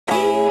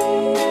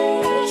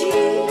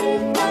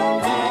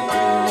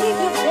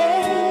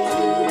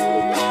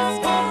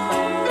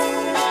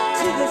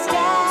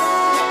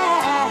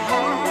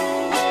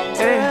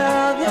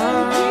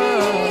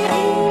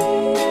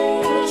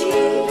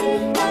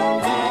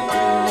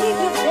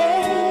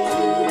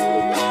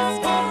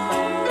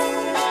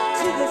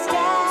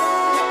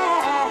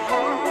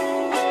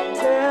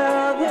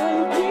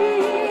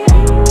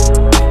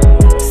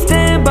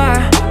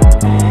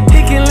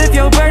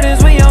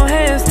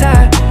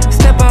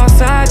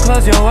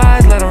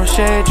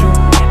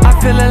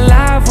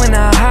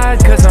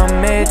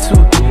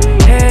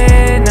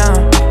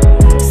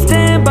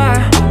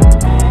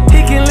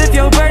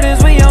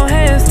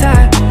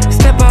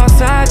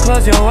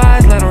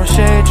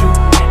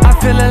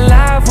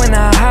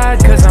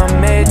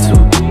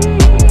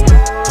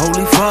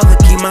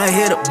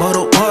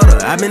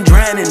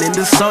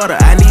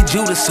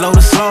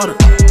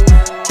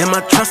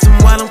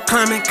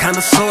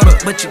kinda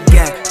sorta, but you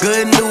got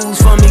good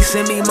news for me,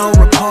 send me more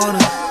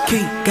reporters.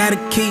 Gotta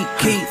keep,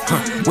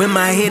 when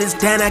my head is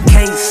down I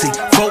can't see.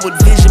 Forward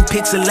vision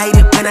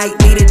pixelated when I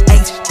needed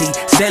HD.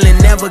 Selling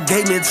never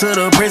gave me to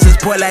the princess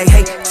port like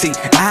Haiti.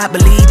 I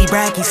believe the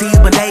bracky sees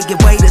when they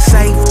give way to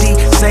safety.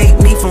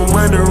 Save me from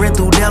wandering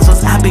through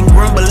deserts. I've been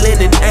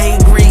grumbling and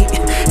angry,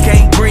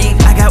 can't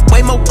breathe. I got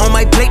way more on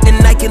my plate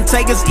than I can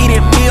take us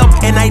eating me up.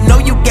 And I know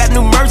you got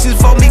new mercies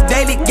for me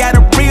daily,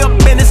 gotta re-up.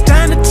 And it's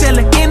time to tell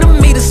an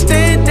enemy to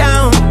stand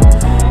down.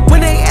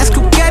 When they ask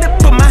who got it,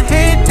 put my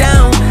head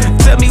down.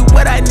 Tell me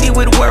what I need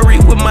with worry.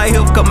 When my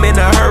health come in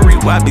a hurry,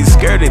 why be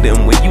scared of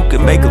them when you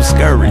can make them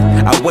scurry?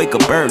 I wake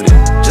up early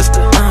just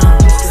to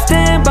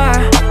stand by.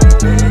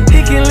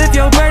 He can lift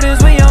your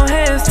burdens when your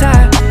hands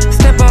tied.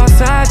 Step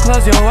outside,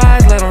 close your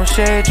eyes, let him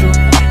shade you.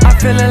 I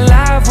feel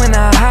alive when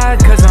I hide,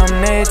 cause I'm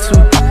made to.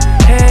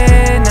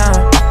 Hey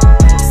now,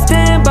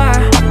 stand by.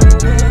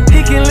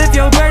 He can lift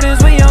your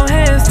burdens when your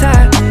hands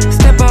tied.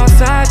 Step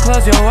outside,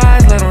 close your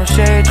eyes, let him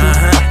shade you.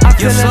 I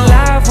feel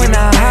alive when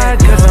I hide,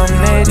 cause I'm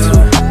made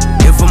to.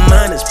 If I'm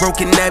honest,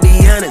 broken, I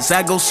be honest,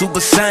 I go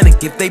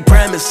supersonic. If they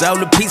promise all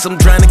the peace, I'm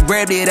trying to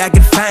grab it, I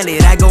can find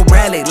it. I go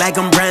rally like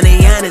I'm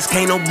Brownie honest,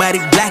 can't nobody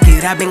block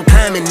it. I've been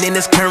climbing in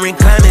this current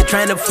climate,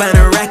 trying to find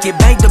a racket.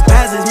 Bank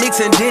deposits,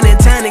 mixing gin and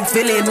tonic,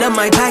 filling up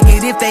my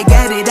pocket. If they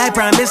got it, I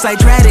promise I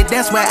tried it,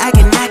 that's why I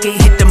can knock it.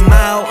 Hit the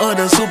mall or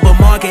the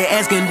supermarket,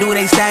 asking do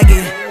they stock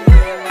it.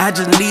 I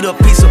just need a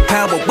piece of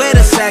power, where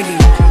the soggy.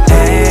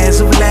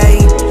 As of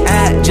late,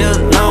 I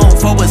just long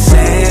for a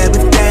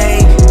Sabbath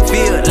day.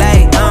 Feel like